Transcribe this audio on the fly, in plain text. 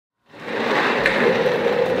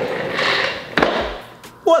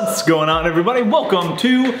What's going on, everybody? Welcome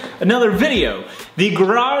to another video. The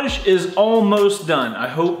garage is almost done. I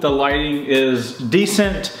hope the lighting is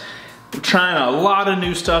decent. I'm trying a lot of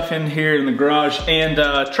new stuff in here in the garage, and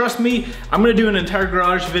trust me, I'm gonna do an entire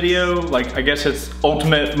garage video. Like, I guess it's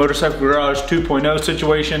ultimate motorcycle garage 2.0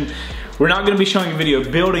 situation. We're not gonna be showing a video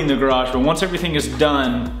building the garage, but once everything is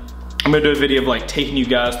done, I'm gonna do a video of like taking you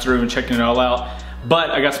guys through and checking it all out.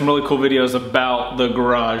 But I got some really cool videos about the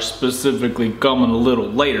garage specifically coming a little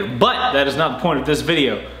later. But that is not the point of this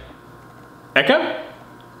video. Echo?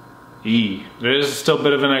 There is still a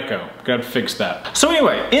bit of an echo. Gotta fix that. So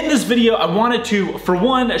anyway, in this video, I wanted to, for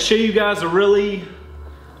one, show you guys a really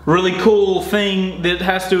cool thing that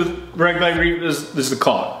has to do with this is the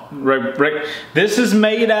clock. This is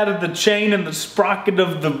made out of the chain and the sprocket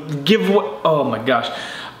of the giveaway. Oh my gosh.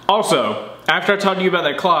 Also, after I talked to you about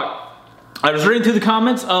that clock, I was reading through the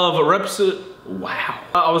comments of episode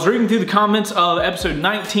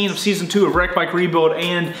 19 of season 2 of Wreck Bike Rebuild,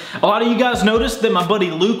 and a lot of you guys noticed that my buddy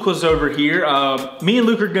Luke was over here. Me and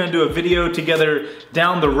Luke are gonna do a video together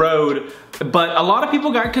down the road, but a lot of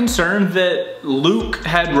people got concerned that Luke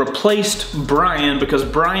had replaced Brian because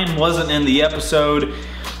Brian wasn't in the episode.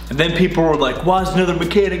 And then people were like, why is another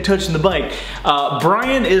mechanic touching the bike?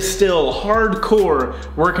 Brian is still hardcore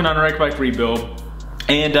working on Wreck Bike Rebuild.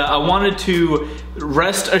 And I wanted to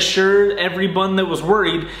rest assured everyone that was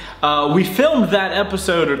worried. We filmed that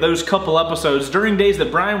episode, or those couple episodes, during days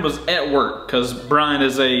that Brian was at work, because Brian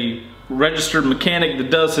is a registered mechanic that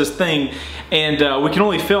does his thing, and we can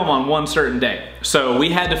only film on one certain day. So we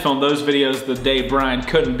had to film those videos the day Brian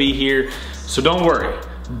couldn't be here. So don't worry,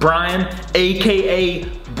 Brian, AKA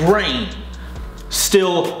Brain,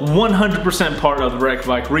 still 100% part of the Wreck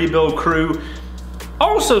Bike Rebuild crew.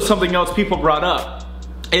 Also, something else people brought up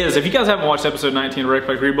is, if you guys haven't watched episode 19 of Wreck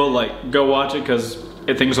Bike Rebuild, like, go watch it because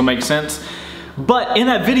things will make sense. But in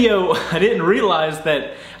that video, I didn't realize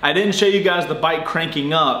that I didn't show you guys the bike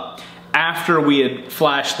cranking up after we had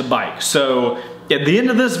flashed the bike. So at the end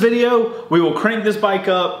of this video, we will crank this bike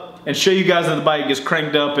up and show you guys that the bike is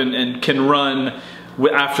cranked up and can run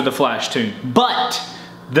after the flash tune. But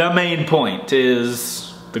the main point is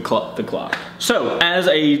the clock. So, as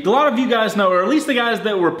a lot of you guys know, or at least the guys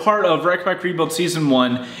that were part of Wreck Bike Rebuild Season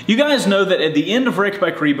 1, you guys know that at the end of Wreck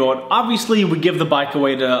Bike Rebuild, obviously we give the bike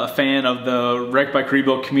away to a fan of the Wreck Bike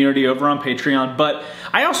Rebuild community over on Patreon, but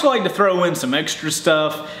I also like to throw in some extra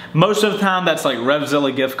stuff. Most of the time that's like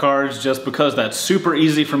Revzilla gift cards, just because that's super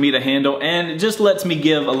easy for me to handle, and it just lets me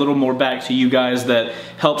give a little more back to you guys that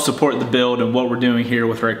help support the build and what we're doing here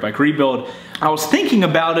with Wreck Bike Rebuild. I was thinking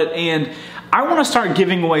about it, and I want to start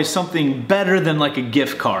giving away something better than like a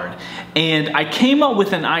gift card. And I came up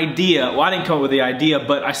with an idea. Well, I didn't come up with the idea,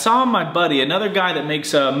 but I saw my buddy, another guy that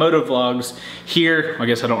makes motovlogs here. I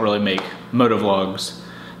guess I don't really make motovlogs.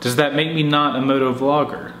 Does that make me not a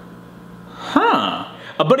motovlogger? Huh.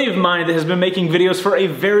 A buddy of mine that has been making videos for a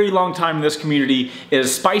very long time in this community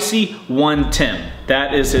is Spicy1Tim.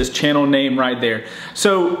 That is his channel name right there.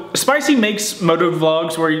 So Spicy makes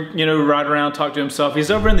motovlogs where you know, ride around, talk to himself.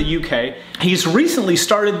 He's over in the UK. He's recently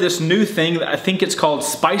started this new thing that I think it's called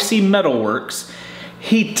Spicy Metalworks.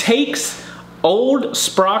 He takes old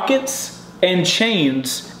sprockets and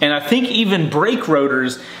chains, and I think even brake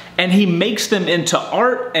rotors, and he makes them into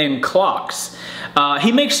art and clocks.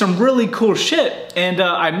 He makes some really cool shit, and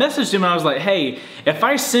I messaged him and I was like, hey, if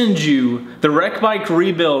I send you the Wreck Bike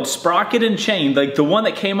Rebuild sprocket and chain, like the one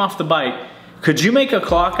that came off the bike, could you make a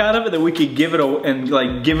clock out of it that we could give it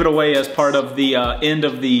away as part of the end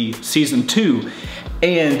of the season 2?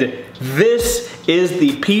 And this is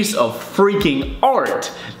the piece of freaking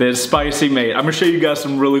art that Spicy made. I'm gonna show you guys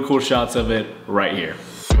some really cool shots of it right here.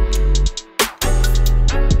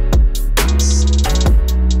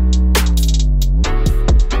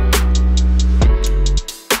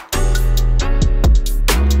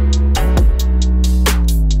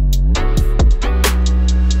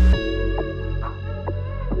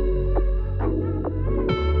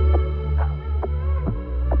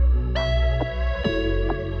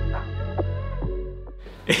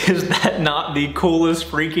 Is that not the coolest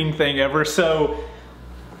freaking thing ever? So,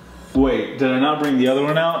 wait, did I not bring the other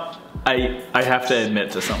one out? I have to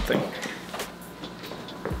admit to something.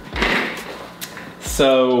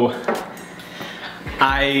 So,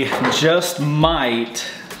 I just might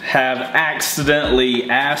have accidentally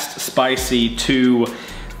asked Spicy to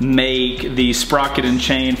make the sprocket and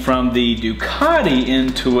chain from the Ducati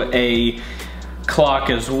into a clock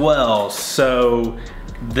as well. So,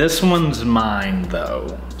 this one's mine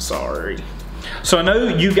though, sorry. So I know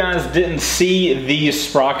you guys didn't see these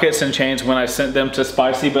sprockets and chains when I sent them to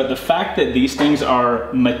Spicy, but the fact that these things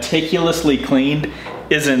are meticulously cleaned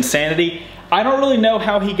is insanity. I don't really know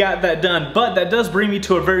how he got that done, but that does bring me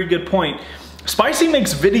to a very good point. Spicy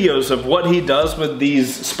makes videos of what he does with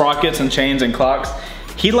these sprockets and chains and clocks.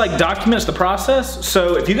 He like documents the process.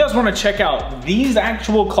 So if you guys want to check out these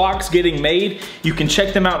actual clocks getting made, you can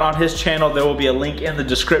check them out on his channel. There will be a link in the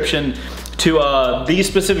description to these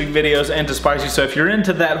specific videos and to Spicy. So if you're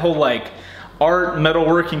into that whole like art,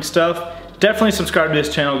 metalworking stuff, definitely subscribe to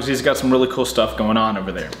his channel because he's got some really cool stuff going on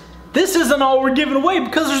over there. This isn't all we're giving away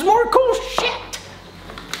because there's more cool shit.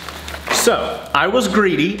 So I was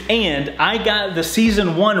greedy and I got the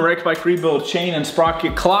season 1 Wrecked Bike Rebuild chain and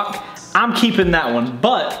sprocket clock. I'm keeping that one.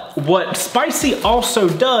 But what Spicy also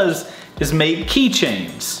does is make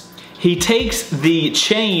keychains. He takes the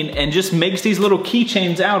chain and just makes these little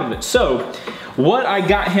keychains out of it. So what I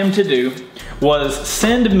got him to do was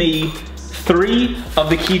send me 3 of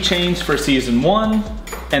the keychains for season 1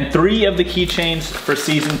 and 3 of the keychains for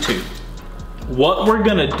season 2. What we're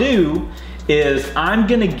gonna do is I'm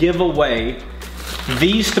gonna give away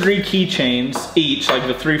these 3 keychains each, like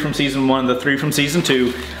the 3 from season 1, the 3 from season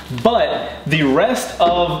 2, but the rest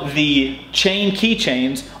of the chain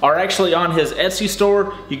keychains are actually on his Etsy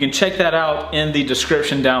store. You can check that out in the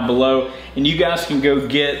description down below, and you guys can go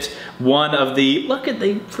get one of the, look at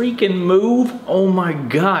the freaking move. Oh my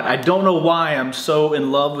God, I don't know why I'm so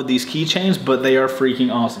in love with these keychains, but they are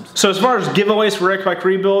freaking awesome. So as far as giveaways for Wrecked Bike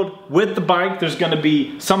Rebuild, with the bike, there's gonna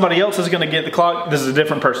be, somebody else is gonna get the clock. This is a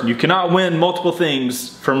different person. You cannot win multiple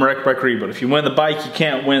things from Wrecked Bike Rebuild. If you win the bike, you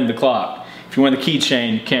can't win the clock. If you win the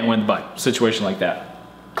keychain, you can't win the bike. Situation like that.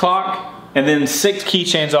 Clock, and then 6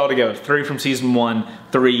 keychains altogether. 3 from season 1,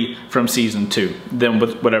 3 from season 2. Then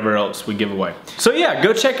with whatever else we give away. So yeah,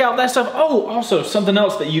 go check out that stuff. Oh, also something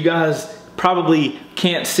else that you guys probably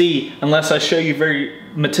can't see unless I show you very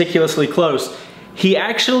meticulously close. He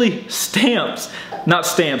actually stamps, not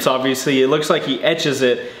stamps obviously, it looks like he etches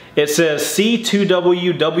it. It says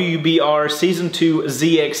C2W WBR Season 2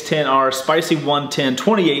 ZX10R Spicy 110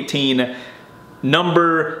 2018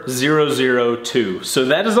 number 002. So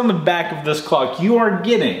that is on the back of this clock. You are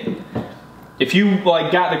getting, if you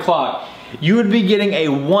like got the clock, you would be getting a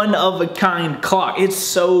one-of-a-kind clock. It's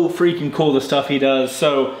so freaking cool, the stuff he does.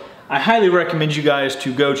 So I highly recommend you guys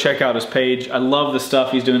to go check out his page. I love the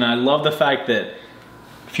stuff he's doing. I love the fact that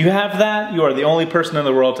if you have that, you are the only person in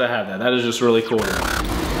the world to have that. That is just really cool.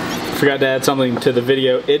 Forgot to add something to the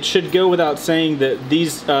video. It should go without saying that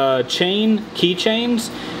these keychains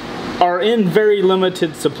are in very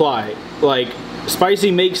limited supply. Like Spicy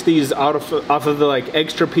makes these off of the like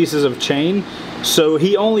extra pieces of chain, so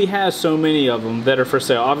he only has so many of them that are for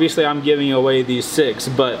sale. Obviously I'm giving away these 6,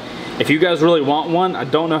 but if you guys really want one, I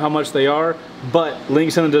don't know how much they are, but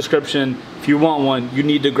links in the description. If you want one, you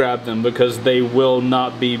need to grab them because they will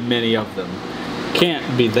not be many of them.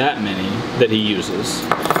 Can't be that many that he uses.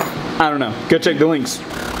 I don't know, go check the links.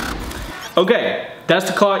 Okay, that's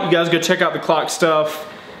the clock. You guys go check out the clock stuff.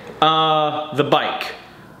 The bike.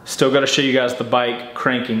 Still gotta show you guys the bike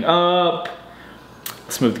cranking up.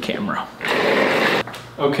 Let's move the camera.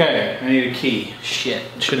 Okay, I need a key. Shit,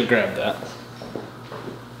 should have grabbed that.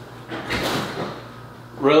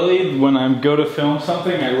 Really? When I go to film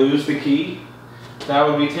something, I lose the key? That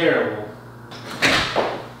would be terrible.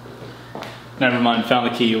 Never mind,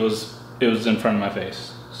 found the key. It was in front of my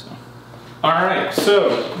face. Alright,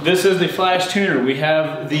 so this is the flash tuner. We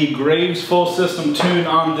have the Graves full system tune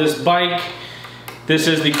on this bike. This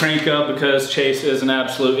is the crank up because Chase is an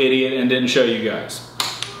absolute idiot and didn't show you guys.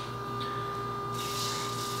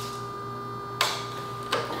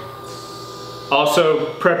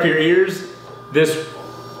 Also, prep your ears. This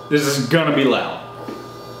is gonna be loud.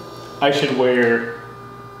 I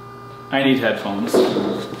need headphones.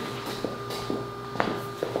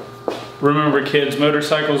 Remember kids,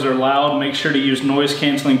 motorcycles are loud. Make sure to use noise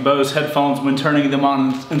canceling Bose headphones when turning them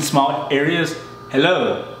on in small areas.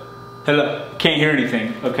 Hello? Hello? Can't hear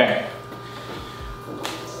anything. Okay.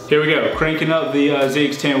 Here we go, cranking up the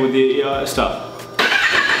ZX10 with the stuff.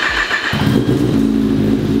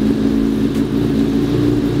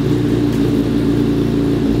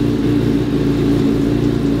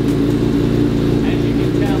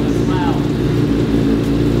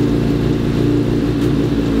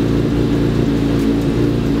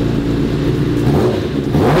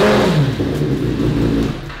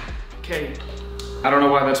 I don't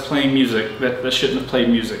know why that's playing music. That shouldn't have played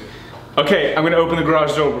music. Okay, I'm gonna open the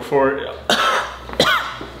garage door before.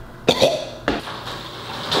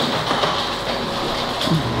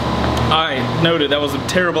 I noted that was a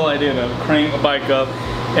terrible idea to crank a bike up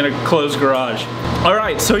in a closed garage. All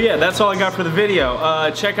right, so yeah, that's all I got for the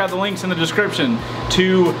video. Check out the links in the description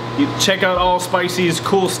to check out all Spicy's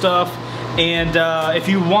cool stuff. And if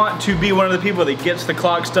you want to be one of the people that gets the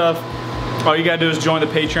clock stuff, all you gotta do is join the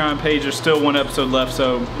Patreon page. There's still one episode left,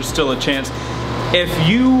 so there's still a chance. If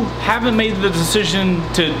you haven't made the decision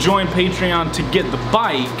to join Patreon to get the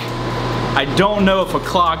bike, I don't know if a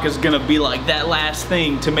clock is gonna be like that last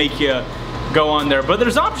thing to make you go on there. But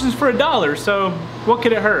there's options for $1, so what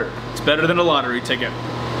could it hurt? It's better than a lottery ticket.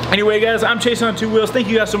 Anyway guys, I'm Chaseontwowheels. Thank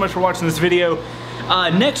you guys so much for watching this video.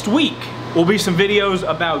 Next week will be some videos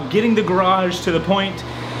about getting the garage to the point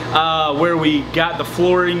where we got the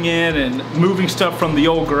flooring in and moving stuff from the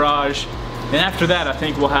old garage. And after that, I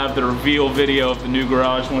think we'll have the reveal video of the new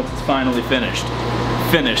garage once it's finally finished.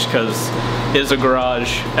 Finished, because is a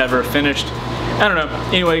garage ever finished? I don't know.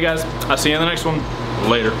 Anyway, guys, I'll see you in the next one.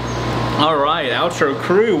 Later. All right, outro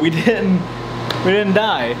crew. We didn't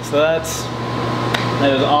die, so that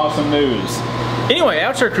is awesome news. Anyway,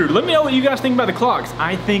 outro crew, let me know what you guys think about the clocks.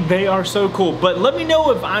 I think they are so cool, but let me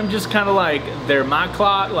know if I'm just kind of like, they're my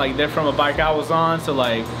clock, like they're from a bike I was on, so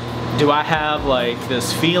like, do I have like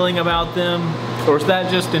this feeling about them, or is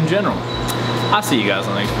that just in general? I'll see you guys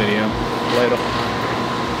in the next video. Later.